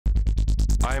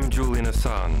I'm Julian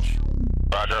Assange.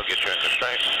 Roger, get you into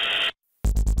space.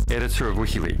 Editor of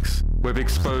WikiLeaks. We've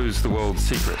exposed the world's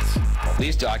secrets.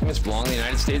 These documents belong to the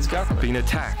United States government. Been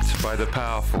attacked by the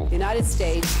powerful. The United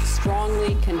States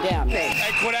strongly condemns.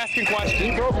 Hey, quit asking questions.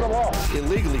 He broke the law.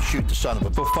 Illegally shoot the son of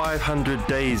a... For 500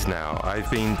 days now, I've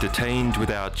been detained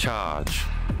without charge.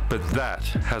 But that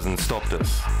hasn't stopped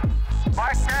us.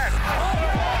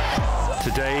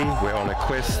 Today, we're on a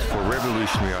quest for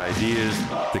revolutionary ideas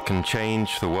that can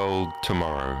change the world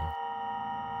tomorrow.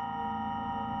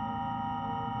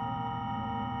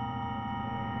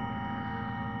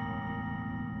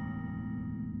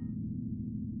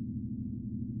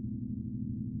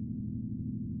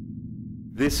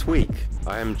 This week,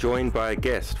 I am joined by a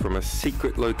guest from a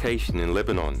secret location in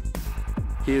Lebanon.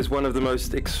 He is one of the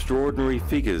most extraordinary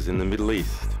figures in the Middle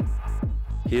East.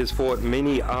 He has fought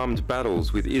many armed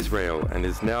battles with Israel and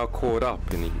is now caught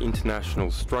up in the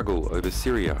international struggle over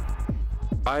Syria.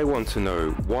 I want to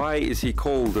know, why is he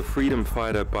called a freedom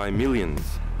fighter by millions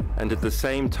and at the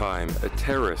same time a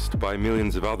terrorist by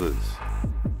millions of others?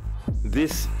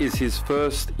 This is his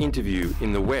first interview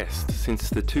in the West since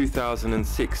the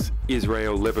 2006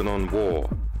 Israel-Lebanon war.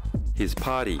 His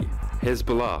party,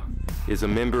 Hezbollah, is a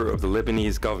member of the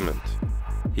Lebanese government.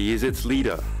 He is its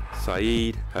leader,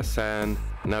 Hassan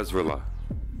Nasrallah.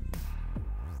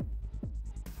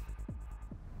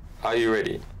 Are you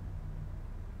ready?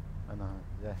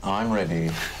 I'm ready.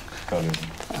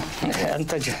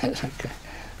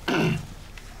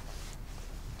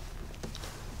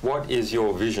 What is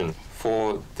your vision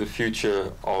for the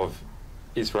future of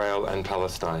Israel and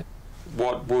Palestine?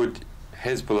 What would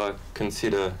Hezbollah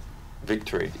consider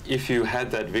victory? If you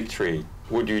had that victory,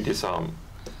 would you disarm?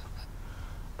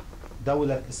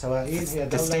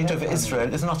 The state of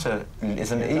Israel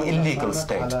is an illegal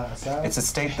state. It's a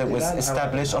state that was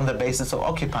established on the basis of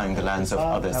occupying the lands of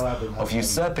others, of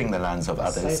usurping the lands of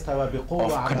others,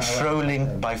 of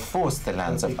controlling by force the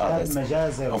lands of others,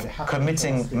 of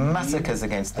committing massacres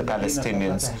against the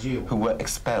Palestinians who were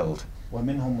expelled.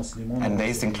 And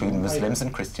these include Muslims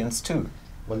and Christians too.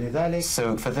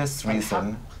 So for this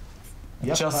reason,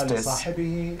 justice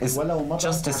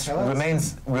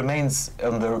remains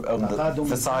on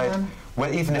the side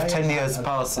where even if 10 years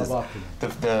passes,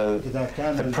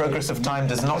 the progress of time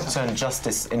does not turn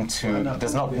justice into,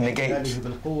 does not negate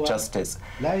justice.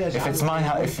 If it's my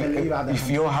house, if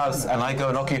your house and I go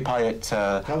and occupy it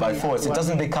by force, it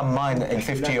doesn't become mine in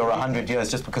 50 or 100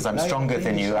 years just because I'm stronger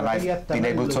than you and I've been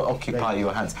able to occupy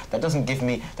your hands. That doesn't give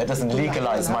me, that doesn't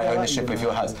legalize my ownership of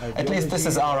your house. At least this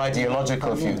is our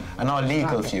ideological view and our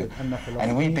legal view.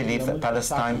 And we believe that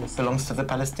Palestine belongs to the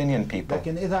Palestinian people.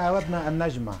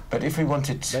 But if we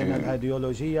wanted to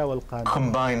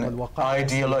combine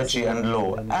ideology and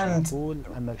law and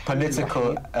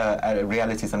political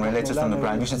realities and realities on the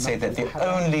ground, we should say that the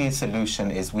only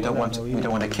solution is we don't want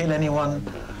to kill anyone,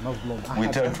 we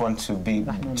don't want to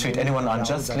treat anyone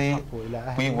unjustly,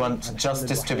 we want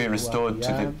justice to be restored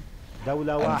to the.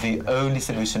 And the only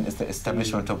solution is the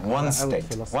establishment of one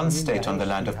state on the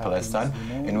land of Palestine,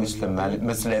 in which the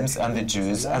Muslims and the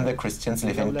Jews and the Christians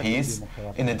live in peace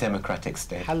in a democratic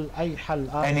state.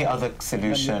 Any other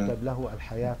solution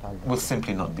will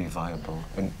simply not be viable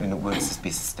and it will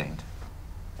be sustained.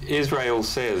 Israel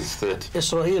says that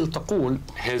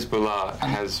Hezbollah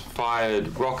has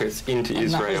fired rockets into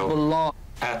Israel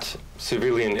at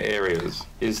civilian areas.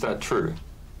 Is that true?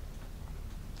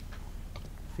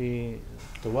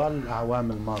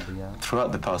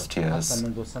 Throughout the past years,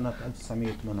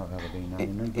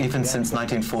 even since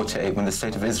 1948, when the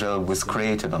State of Israel was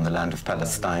created on the land of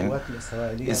Palestine,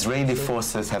 Israeli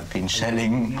forces have been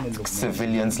shelling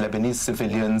civilians, Lebanese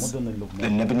civilians,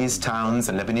 in Lebanese towns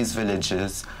and Lebanese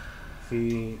villages.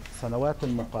 In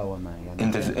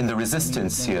the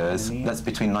resistance years, that's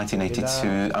between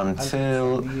 1982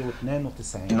 until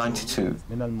 92.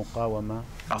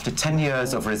 After 10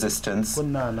 years of resistance,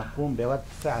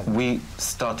 we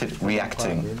started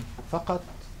reacting,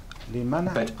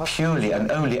 but purely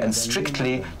and only and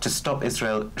strictly to stop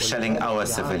Israel shelling our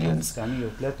civilians.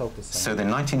 So in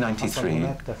 1993,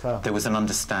 there was an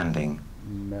understanding.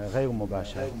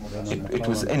 It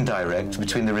was indirect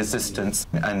between the resistance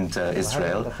and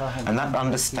Israel, and that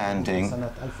understanding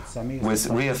was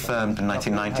reaffirmed in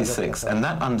 1996, and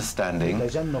that understanding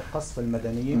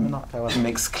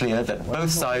makes clear that both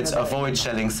sides avoid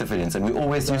shelling civilians. And we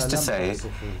always used to say,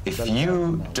 if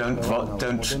you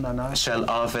don't shell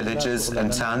our villages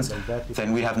and towns,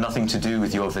 then we have nothing to do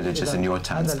with your villages and your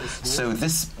towns. So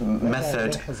this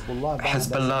method,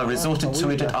 Hezbollah resorted to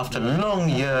it after long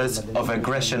years of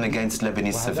aggression against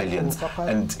Lebanese civilians,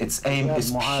 and its aim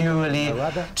is purely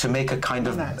to make a kind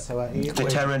of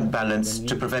deterrent balance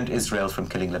to prevent Israel from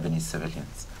killing Lebanese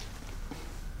civilians.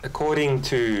 According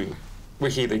to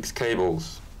WikiLeaks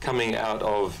cables coming out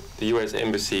of the US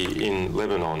Embassy in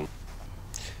Lebanon,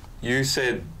 you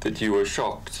said that you were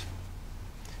shocked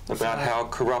about how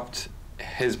corrupt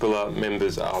Hezbollah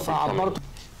members are becoming,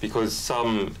 because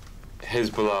some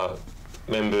Hezbollah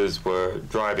members were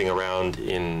driving around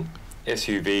in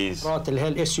SUVs,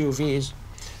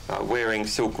 wearing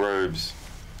silk robes,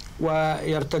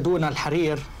 ويرتدون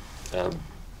الحرير,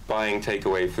 buying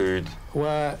takeaway food,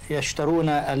 ويشترون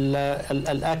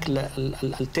الأكل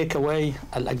التيك أواي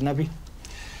الأجنبي.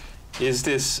 Is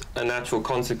this a natural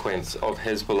consequence of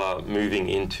Hezbollah moving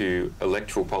into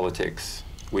electoral politics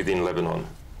within Lebanon?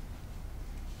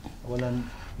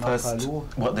 First,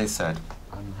 what they said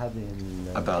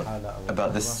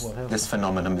about this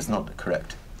phenomenon is not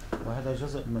correct.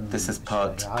 This is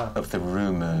part of the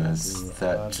rumours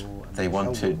that they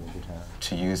wanted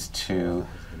to use to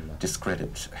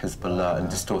discredit Hezbollah and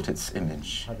distort its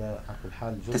image.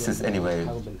 This is anyway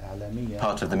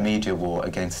part of the media war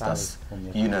against us.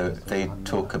 You know, they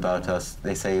talk about us,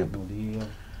 they say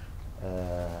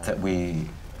that we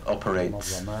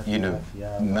operate, you know,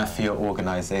 mafia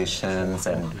organizations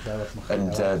and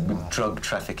drug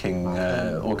trafficking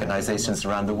organizations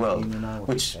around the world,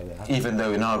 which, even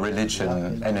though in our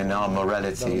religion and in our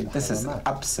morality, this is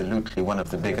absolutely one of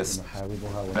the biggest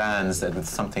bans and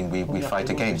something we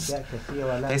fight against.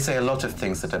 They say a lot of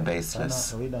things that are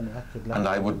baseless, and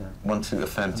I would want to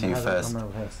affirm to you first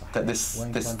that this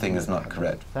thing is not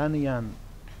correct.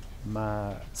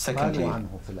 Secondly,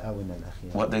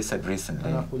 what they said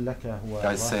recently,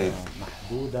 I say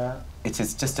it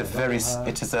is just a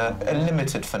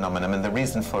limited phenomenon, and the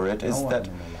reason for it is that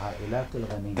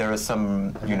there are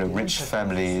some, you know, rich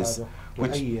families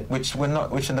which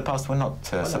in the past were not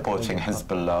supporting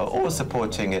Hezbollah or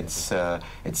supporting its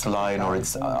line or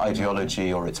its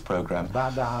ideology or its program.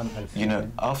 You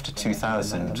know, after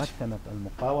 2000,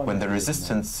 when the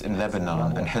resistance in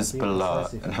Lebanon and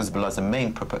Hezbollah is a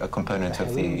main component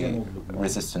of the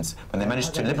resistance, when they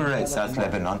managed to liberate South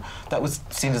Lebanon, that was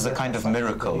seen as a kind of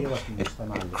miracle. It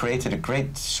created a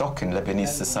great shock in Lebanese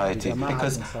society,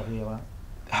 because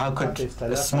how could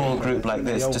a small group like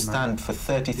this just stand for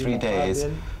 33 days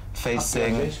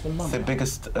facing the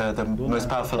biggest, the most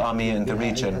powerful army in the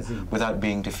region without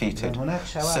being defeated?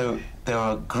 So there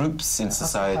are groups in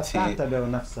society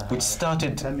which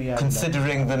started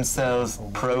considering themselves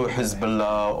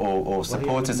pro-Hezbollah or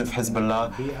supporters of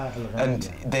Hezbollah, and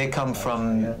they come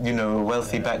from, you know, a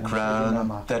wealthy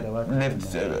background that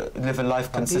live a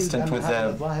life consistent with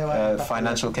their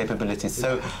financial capabilities.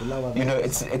 So, you know,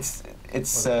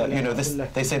 you know,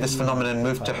 they say this phenomenon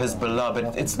moved to Hezbollah,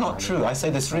 but it's not true. I say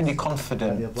this really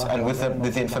confident, and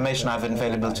with the information I have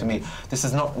available to me, this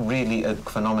is not really a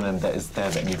phenomenon that is there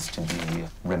that needs to be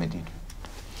remedied.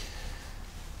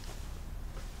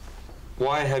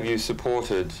 Why have you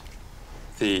supported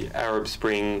the Arab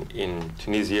Spring in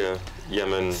Tunisia,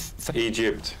 Yemen,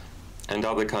 Egypt, and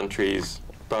other countries,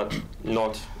 but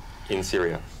not in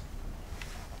Syria?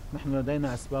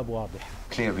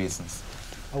 Clear reasons.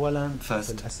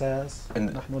 First,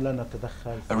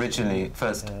 originally,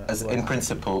 as in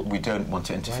principle, we don't want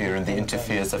to interfere in the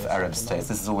affairs of Arab states.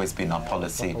 This has always been our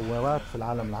policy.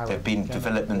 There have been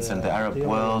developments in the Arab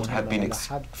world, have been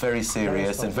very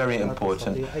serious and very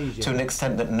important, to an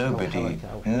extent that nobody,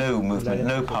 no movement,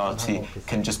 no party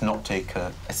can just not take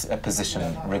a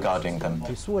position regarding them.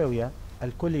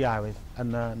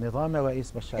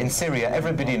 In Syria,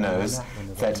 everybody knows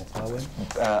that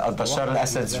Bashar al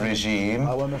Assad's regime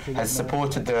has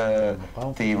supported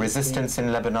the resistance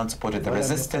in Lebanon, supported the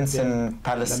resistance in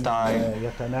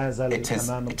Palestine.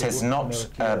 It has not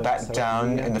backed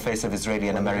down in the face of Israeli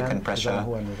and American pressure.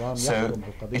 So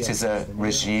it is a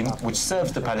regime which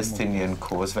serves the Palestinian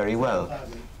cause very well.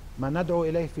 What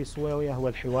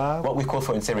we call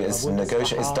for in Syria is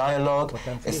dialogue,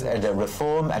 is a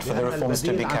reform, and for the reforms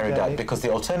to be carried out, because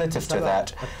the alternative to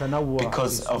that,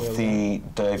 because of the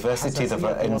diversities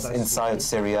inside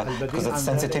Syria, because of the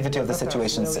sensitivity of the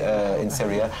situations in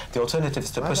Syria, the alternative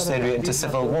is to push Syria into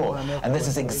civil war, and this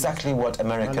is exactly what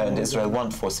America and Israel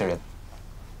want for Syria.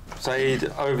 Saeed,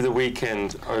 over the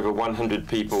weekend, over 100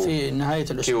 people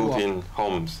killed in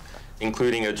Homs,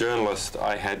 including a journalist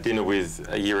I had dinner with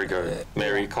a year ago,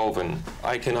 Mary Colvin.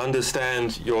 I can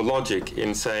understand your logic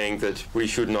in saying that we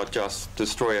should not just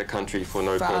destroy a country for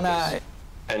no purpose,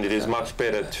 and it is much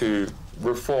better to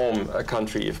reform a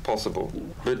country if possible.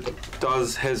 But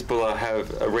does Hezbollah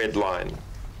have a red line?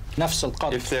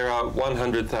 If there are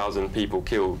 100,000 people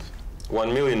killed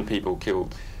 1 million people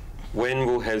killed. When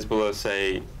will Hezbollah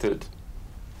say that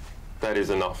that is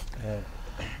enough?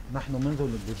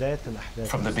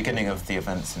 From the beginning of the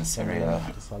events in Syria,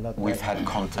 we've had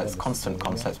constant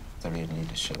contact with the Syrian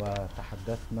leadership,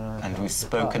 and we've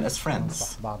spoken as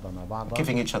friends,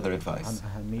 giving each other advice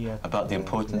about the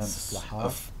importance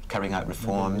of carrying out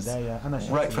reforms.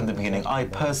 Right from the beginning, I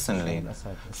personally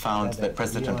found that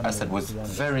President Assad was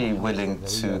very willing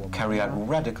to carry out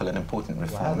radical and important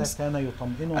reforms,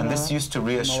 and this used to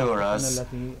reassure us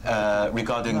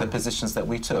regarding the positions that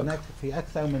we took.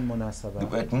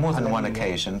 At more than one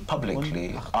occasion,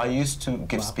 publicly, I used to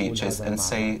give speeches and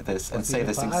say this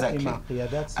exactly.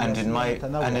 And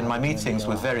in my meetings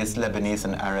with various Lebanese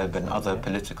and Arab and other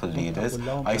political leaders,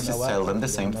 I used to tell them the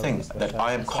same thing, that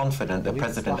I am confident that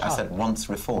President Assad wants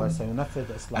reform,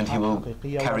 and he will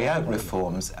carry out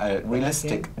reforms,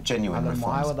 realistic, genuine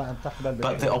reforms.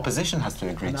 But the opposition has to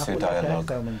agree to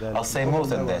dialogue. I'll say more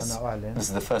than this. This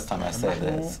is the first time I say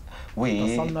this.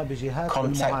 We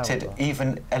contacted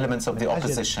even elements of the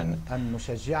opposition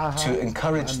to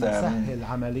encourage them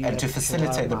and to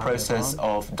facilitate the process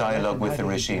of dialogue with the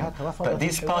regime. But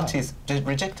these parties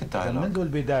rejected dialogue.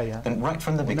 And right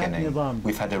from the beginning,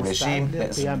 we've had a regime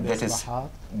that is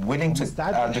willing to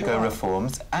undergo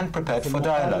reforms and prepared for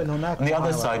dialogue. On the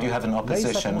other side, you have an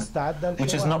opposition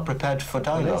which is not prepared for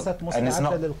dialogue and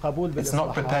it's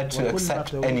not prepared to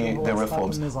accept any of the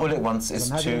reforms. All it wants is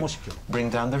to bring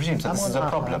down the regime. So this is a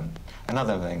problem.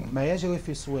 Another thing,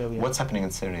 what's happening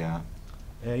in Syria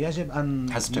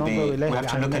has to be, we have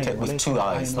to look at it with two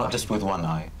eyes, not just with one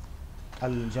eye.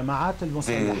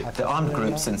 The armed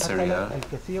groups in Syria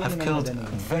have killed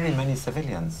very many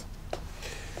civilians.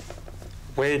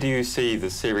 Where do you see the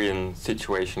Syrian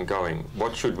situation going?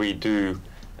 What should we do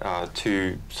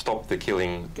to stop the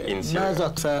killing in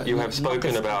Syria? You have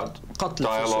spoken about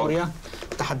dialogue,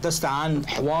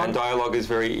 and dialogue is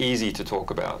very easy to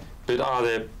talk about. But are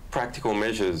there practical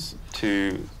measures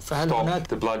to stop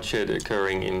the bloodshed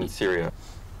occurring in Syria?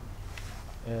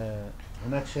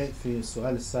 In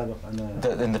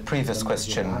the previous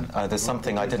question, there's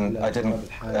something I didn't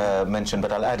mention,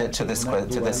 but I'll add it to this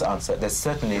answer. There's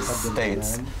certainly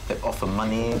states that offer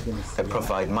money, that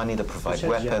provide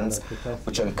weapons,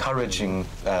 which are encouraging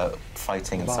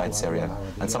fighting inside Syria.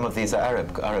 And some of these are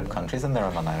Arab countries, and there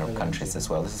are non-Arab countries as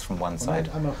well. This is from one side.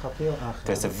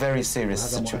 There's a very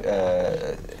serious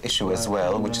issue as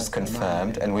well, which is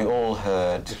confirmed, and we all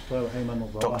heard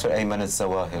Dr. Ayman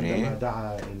al-Zawahiri,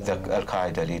 the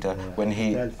Qaeda leader,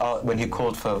 when he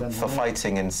called for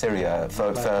fighting in Syria,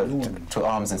 to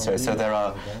arms in Syria. So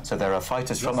there are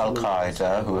fighters from Al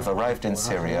Qaeda who have arrived in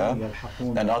Syria,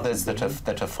 and others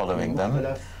that are following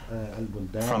them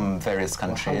from various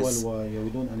countries,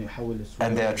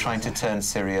 and they are trying to turn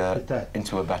Syria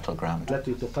into a battleground.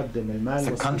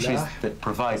 The countries that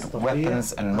provide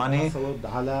weapons and money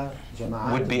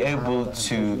would be able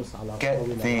to get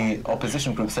the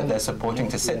opposition groups that they're supporting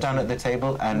to sit down at the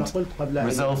table and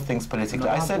resolve things politically.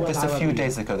 I said this a few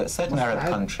days ago, that certain Arab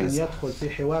countries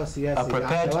are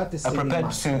prepared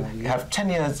to have 10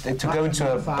 years to go into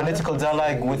a political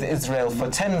dialogue with Israel for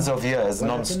tens of years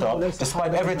non-stop,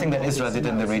 despite everything that Israel did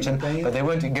in the region, but they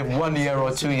won't give 1 year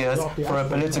or 2 years for a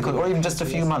political, or even just a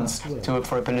few months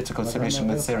for a political solution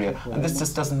with Syria. And this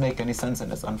just doesn't make any sense,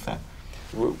 and it's unfair.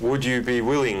 Would you be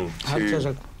willing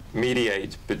to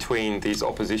mediate between these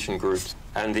opposition groups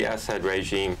and the Assad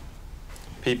regime?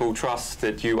 People trust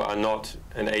that you are not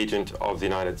an agent of the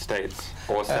United States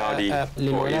or Saudi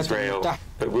or Israel,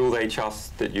 but will they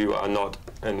trust that you are not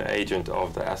an agent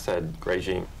of the Assad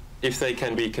regime? If they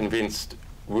can be convinced,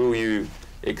 will you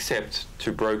accept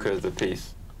to broker the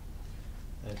peace?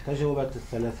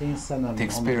 The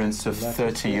experience of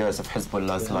 30 years of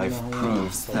Hezbollah's life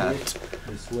proves that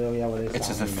it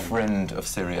is a friend of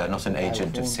Syria, not an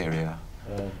agent of Syria.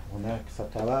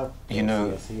 You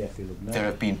know, there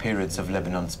have been periods of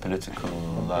Lebanon's political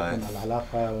life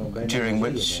during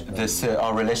which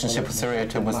our relationship with Syria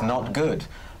was not good.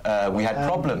 We had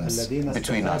problems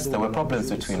between us. There were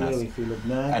problems between us.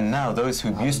 And now those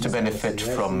who used to benefit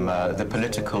from the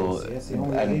political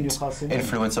and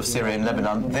influence of Syria and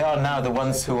Lebanon, they are now the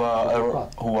ones who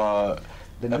are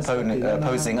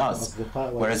opposing us,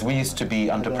 whereas we used to be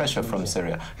under pressure from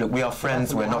Syria. Look, we are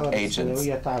friends, we're not agents.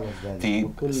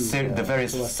 The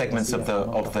various segments of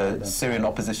the Syrian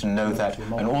opposition know that,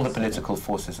 and all the political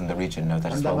forces in the region know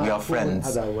that as well. We are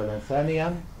friends.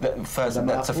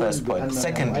 That's the first point.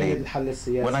 Secondly,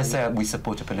 when I say we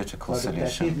support a political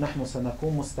solution,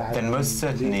 then most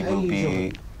certainly we'll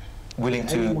be willing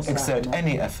to exert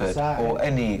any effort or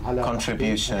any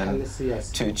contribution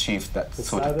to achieve that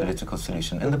sort of political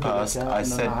solution. In the past, I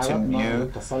said to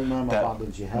you that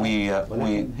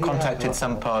we contacted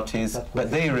some parties,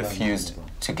 but they refused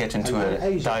to get into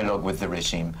a dialogue with the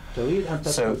regime.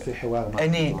 So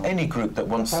any group that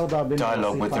wants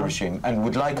dialogue with the regime and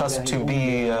would like us to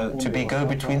be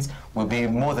go-betweens will be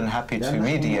more than happy to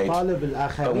mediate.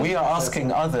 But we are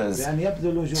asking others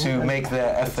to make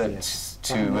their efforts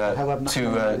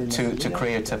to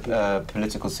create a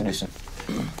political solution.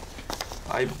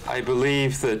 I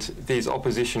believe that these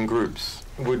opposition groups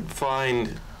would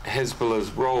find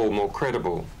Hezbollah's role more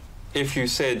credible if you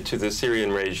said to the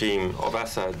Syrian regime of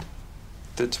Assad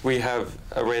that we have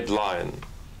a red line.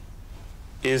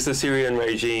 Is the Syrian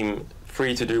regime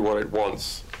free to do what it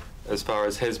wants as far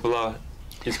as Hezbollah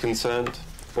is concerned,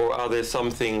 or are there some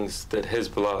things that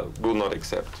Hezbollah will not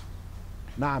accept?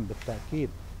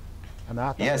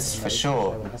 Yes, for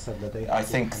sure. I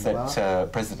think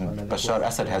that President Bashar al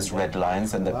Assad has red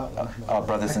lines, and that our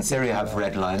brothers in Syria have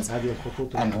red lines,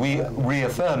 and we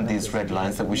reaffirm these red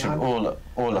lines that we should all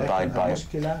abide by.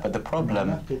 But the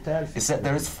problem is that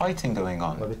there is fighting going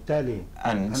on,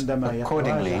 and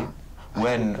accordingly,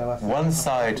 when one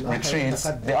side retreats,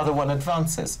 the other one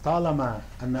advances. So long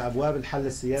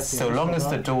as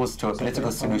the doors to a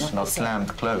political solution are slammed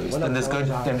closed, then this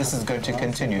is going to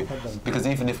continue, because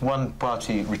even if one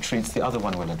party retreats, the other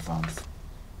one will advance.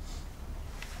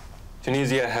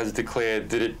 Tunisia has declared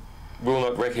that it will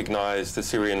not recognize the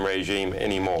Syrian regime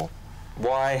anymore.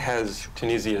 Why has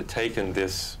Tunisia taken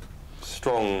this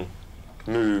strong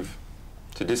move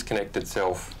to disconnect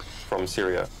itself from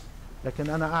Syria? I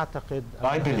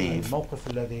believe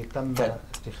that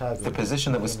the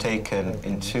position that was taken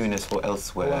in Tunis or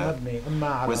elsewhere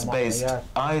was based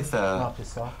either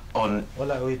on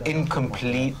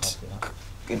incomplete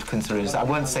considerations. I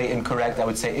won't say incorrect, I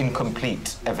would say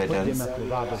incomplete evidence.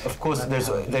 Of course,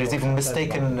 there's even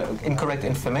mistaken, incorrect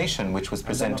information which was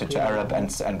presented to Arab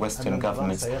and Western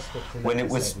governments when they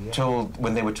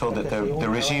were told that the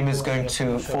regime is going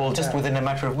to fall just within a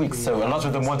matter of weeks. So a lot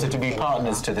of them wanted to be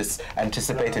partners to this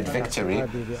anticipated victory.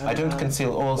 I don't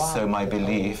conceal also my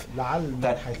belief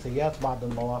that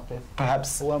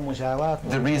perhaps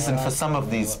the reason for some of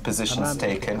these positions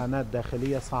taken,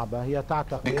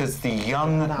 because the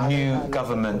young new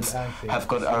governments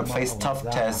are faced tough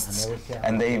tests,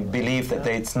 and they believe that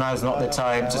now is not the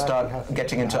time to start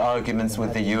getting into arguments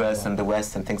with the US and the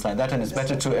West and things like that, and it's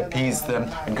better to appease them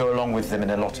and go along with them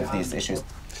in a lot of these issues.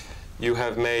 You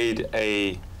have made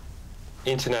an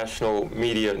international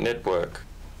media network.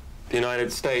 The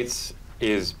United States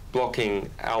is blocking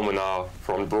Al-Manar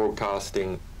from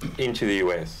broadcasting into the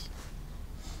US.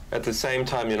 At the same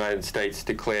time, the United States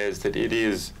declares that it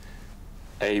is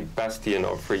a bastion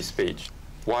of free speech.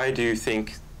 Why do you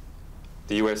think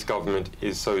the US government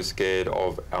is so scared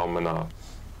of Al-Manar?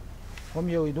 They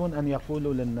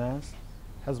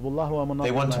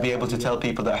want to be able to tell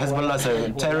people that Hezbollah is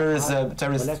a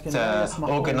terrorist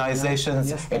organization,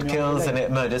 it kills and it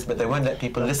murders, but they won't let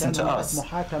people listen to us.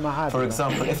 For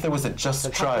example, if there was a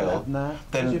just trial,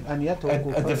 then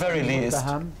at the very least,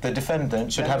 the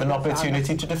defendant should have an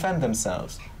opportunity to defend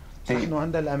themselves. But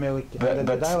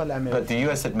the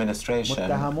US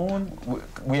administration,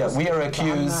 we are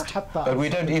accused, but we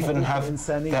don't even have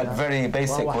that very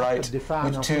basic right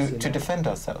to defend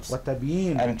ourselves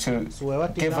and to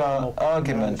give our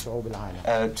argument to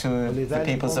the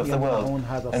peoples of the world.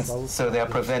 And so they are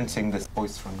preventing this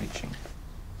voice from reaching.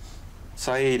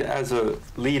 Saeed, as a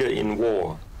leader in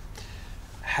war,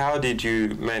 how did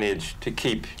you manage to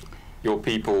keep your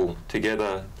people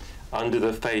together under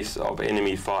the face of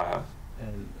enemy fire?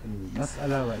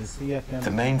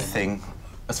 The main thing,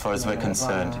 as far as we're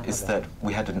concerned, is that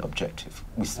we had an objective.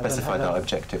 We specified our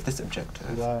objective. This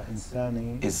objective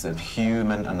is a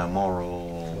human and a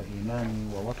moral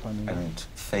and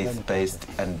faith-based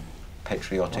and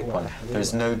patriotic one. There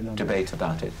is no debate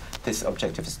about it. This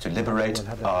objective is to liberate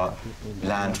our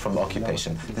land from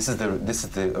occupation. This is the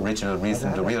original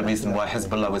reason, the real reason why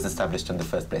Hezbollah was established in the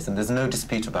first place, and there's no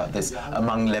dispute about this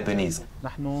among Lebanese.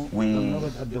 We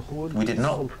did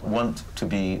not want to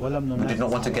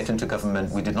get into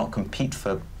government. We did not compete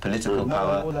for political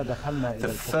power. The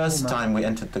first time we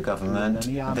entered the government,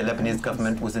 the Lebanese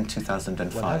government, was in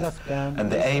 2005,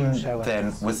 and the aim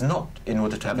then was not in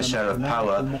order to have a share of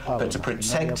power, but to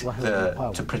protect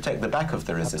the back of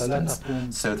the resistance,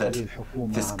 so that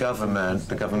this government,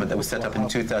 the government that was set up in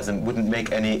 2000, wouldn't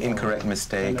make any incorrect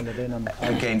mistake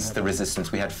against the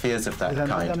resistance. We had fears of that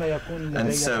kind.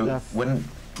 And so when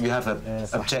you have an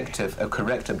objective, a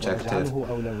correct objective,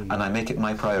 and I make it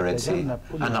my priority,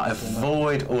 and I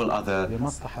avoid all other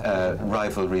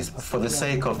rivalries. For the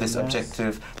sake of this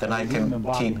objective, then I can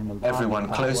keep everyone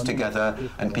close together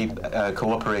and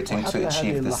cooperating to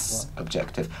achieve this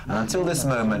objective. And until this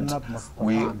moment,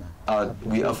 we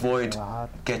avoid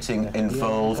getting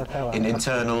involved in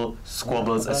internal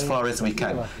squabbles as far as we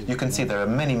can. You can see there are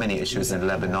many, many issues in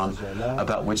Lebanon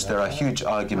about which there are huge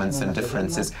arguments and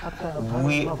differences.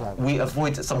 We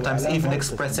avoid sometimes even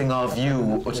expressing our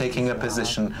view or taking a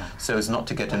position so as not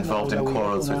to get involved in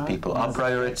quarrels with people. Our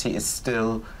priority is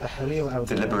still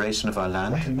the liberation of our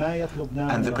land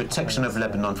and the protection of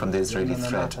Lebanon from the Israeli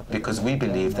threat, because we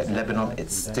believe that Lebanon,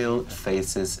 it still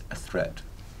faces a threat.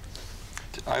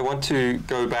 I want to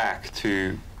go back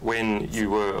to when you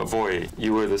were a boy.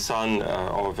 You were the son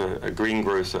of a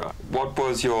greengrocer. What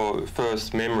was your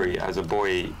first memory as a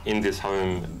boy in this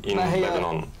home in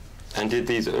Lebanon? And did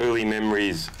these early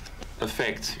memories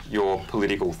affect your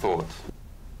political thought?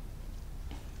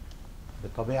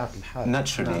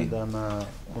 Naturally,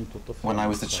 when I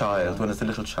was a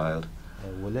little child,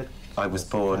 I was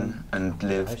born and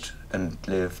lived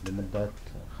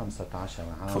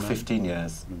for 15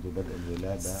 years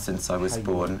since I was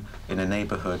born in a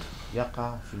neighborhood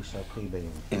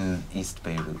in East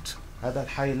Beirut.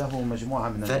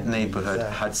 That neighborhood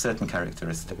had certain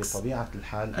characteristics,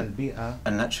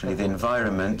 and naturally the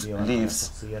environment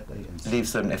leaves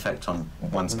an effect on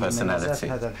one's personality.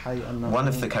 One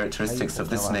of the characteristics of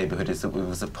this neighborhood is that it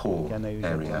was a poor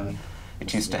area.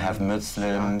 It used to have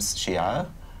Muslims, Shia,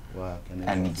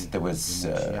 and there was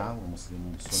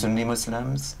Sunni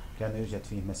Muslims,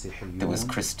 there was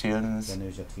Christians,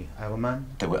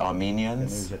 there were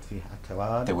Armenians,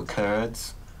 there were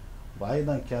Kurds,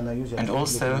 and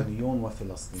also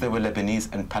there were Lebanese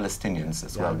and Palestinians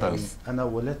as well, both.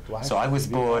 So I was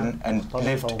born and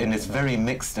lived in this very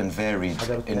mixed and varied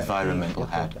environment we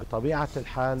had.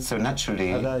 So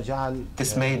naturally,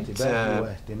 this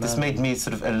made me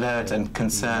sort of alert and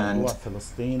concerned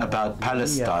about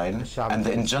Palestine and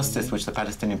the injustice which the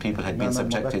Palestinian people had been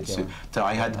subjected to. So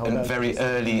I had a very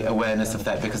early awareness of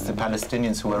that, because the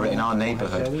Palestinians who were in our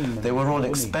neighborhood, they were all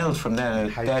expelled from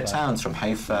their towns, from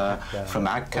Haifa, from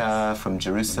Akka, from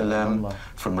Jerusalem,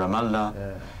 from Ramallah.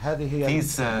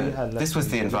 This was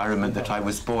the environment that I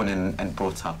was born in and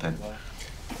brought up in.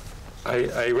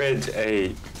 I read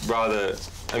a rather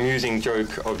amusing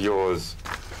joke of yours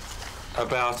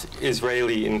about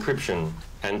Israeli encryption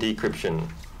and decryption.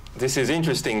 This is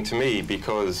interesting to me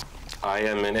because I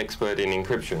am an expert in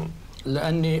encryption.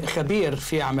 لأني خبير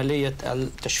في عملية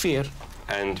التشفير.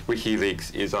 And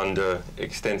WikiLeaks is under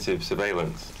extensive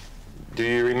surveillance. Do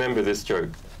you remember this joke?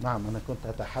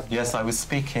 Yes, I was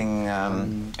speaking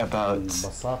about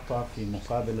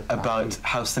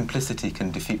how simplicity can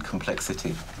defeat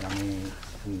complexity.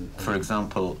 For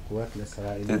example,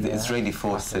 the Israeli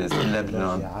forces in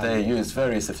Lebanon, they use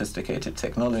very sophisticated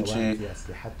technology,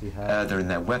 either in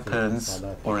their weapons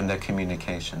or in their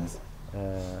communications.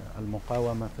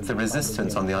 The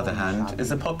resistance, on the other hand,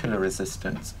 is a popular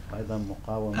resistance,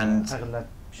 and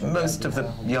most of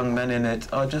the young men in it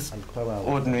are just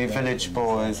ordinary village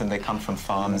boys, and they come from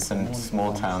farms and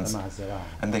small towns,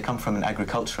 and they come from an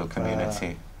agricultural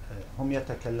community.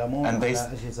 And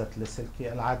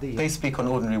they speak on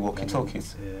ordinary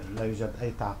walkie-talkies.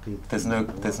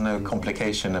 There's no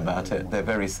complication about it. They're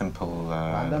very simple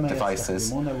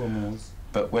devices.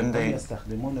 But when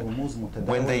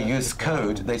they use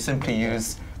code, they simply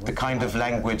use the kind of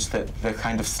language, the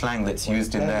kind of slang that's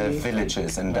used in their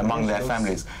villages and among their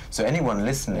families. So anyone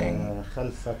listening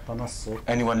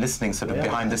sort of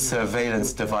behind the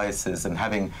surveillance devices and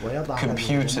having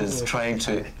computers trying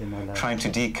to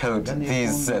decode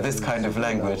this kind of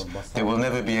language, they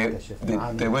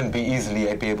won't be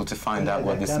easily be able to find out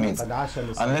what this means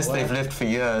unless they've lived for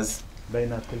years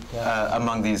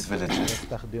among these villages.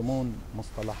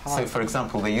 So, for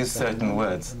example, they use certain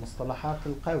words,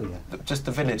 just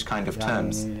the village kind of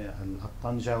terms.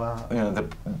 The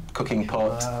cooking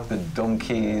pot, the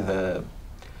donkey,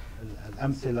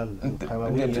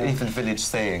 even village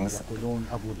sayings.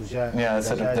 Yeah,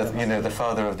 sort of the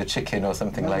father of the chicken or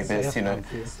something like this.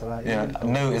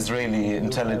 No Israeli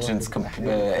intelligence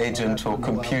agent or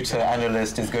computer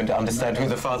analyst is going to understand who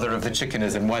the father of the chicken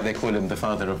is and why they call him the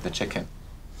father of the chicken.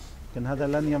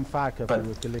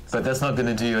 But that's not going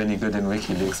to do you any good in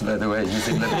WikiLeaks, by the way,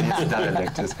 using Lebanese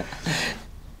dialect.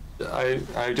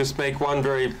 I just make one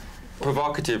very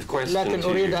provocative question لكن to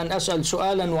أريد you. أن أسأل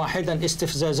سؤالا واحدا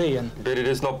استفزازيا. But it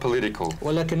is not political.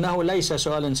 ولكنه ليس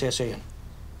سؤالا سياسيا.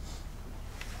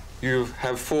 You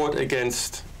have fought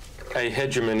against a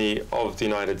hegemony of the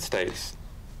United States.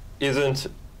 Isn't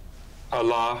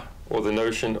Allah, or the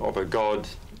notion of a God,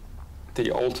 the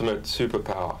ultimate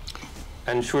superpower?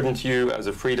 And shouldn't you, as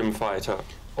a freedom fighter,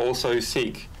 also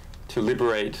seek to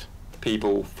liberate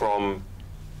people from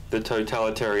the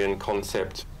totalitarian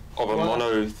concept of a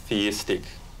monotheistic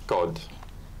God?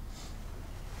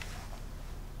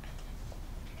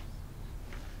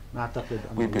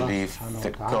 We believe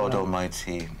that God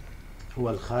Almighty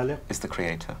is the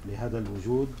creator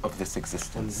of this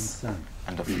existence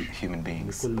and of human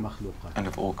beings and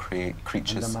of all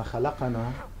creatures.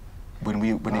 When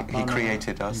He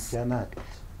created us,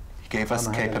 He gave us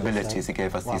capabilities. He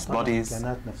gave us these bodies.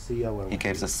 He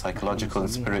gave us psychological and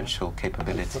spiritual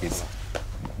capabilities.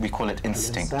 We call it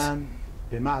instinct.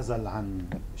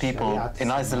 People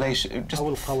in isolation, just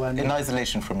in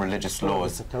isolation from religious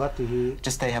laws,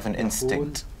 just they have an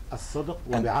instinct,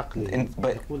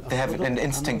 but they have an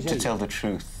instinct to tell the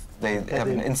truth. They have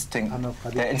an instinct.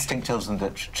 Their instinct tells them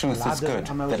that truth is good,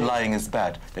 that lying is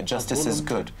bad, that justice is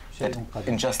good, that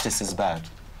injustice is bad.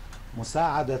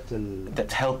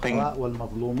 That helping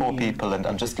poor people and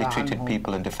unjustly treated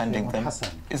people and defending them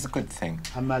is a good thing.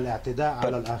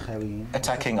 But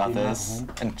attacking others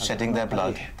and shedding their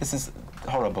blood, this is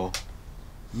horrible.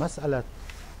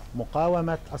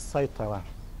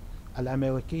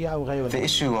 The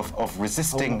issue of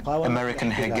resisting American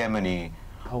hegemony,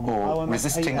 or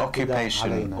resisting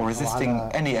occupation, or resisting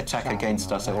any attack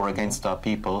against us or against our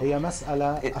people,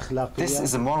 this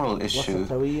is a moral issue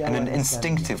and an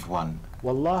instinctive one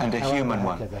and a human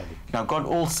one. Now God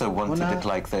also wanted it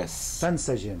like this.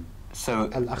 So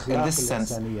in this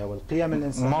sense,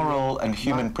 moral and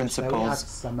human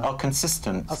principles are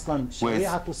consistent with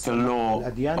the law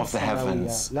of the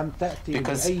heavens,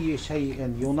 because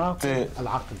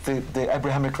the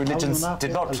Abrahamic religions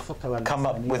did not come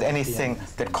up with anything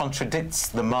that contradicts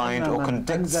the mind or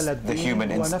contradicts the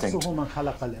human instinct,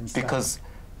 because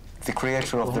the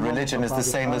creator of the religion is the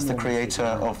same as the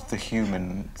creator of the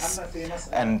humans,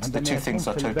 and the two things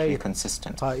are totally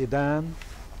consistent.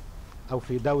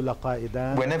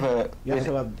 Whenever,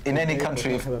 in any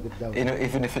country,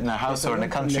 even if in a house or in a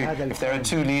country, if there are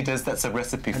two leaders, that's a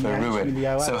recipe for ruin.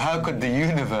 So how could the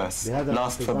universe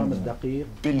last for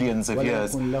billions of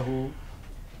years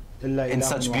in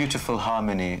such beautiful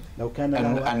harmony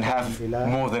and have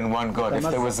more than one God? If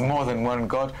there was more than one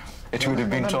God, it would have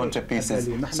been torn to pieces.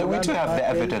 So we do have the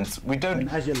evidence. We don't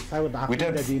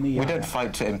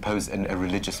fight to impose a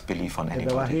religious belief on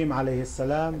anybody.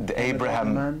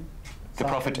 The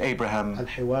Prophet Abraham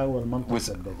was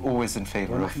always in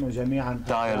favor of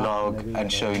dialogue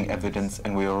and showing evidence,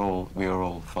 and we are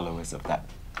all followers of that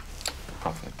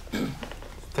Prophet.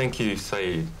 Thank you,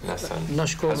 Sayyid Hassan.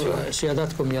 نشكر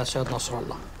سيادتكم يا سيد نصر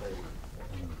الله.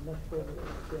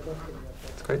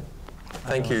 That's great.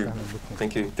 Thank you.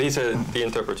 Thank you. These are the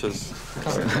interpreters.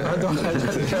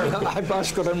 أحب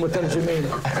أشكر المترجمين.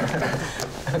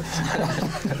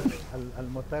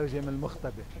 المترجم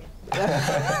المختبر.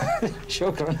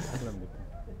 شكرا. أهلا بكم.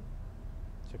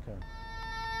 شكرا.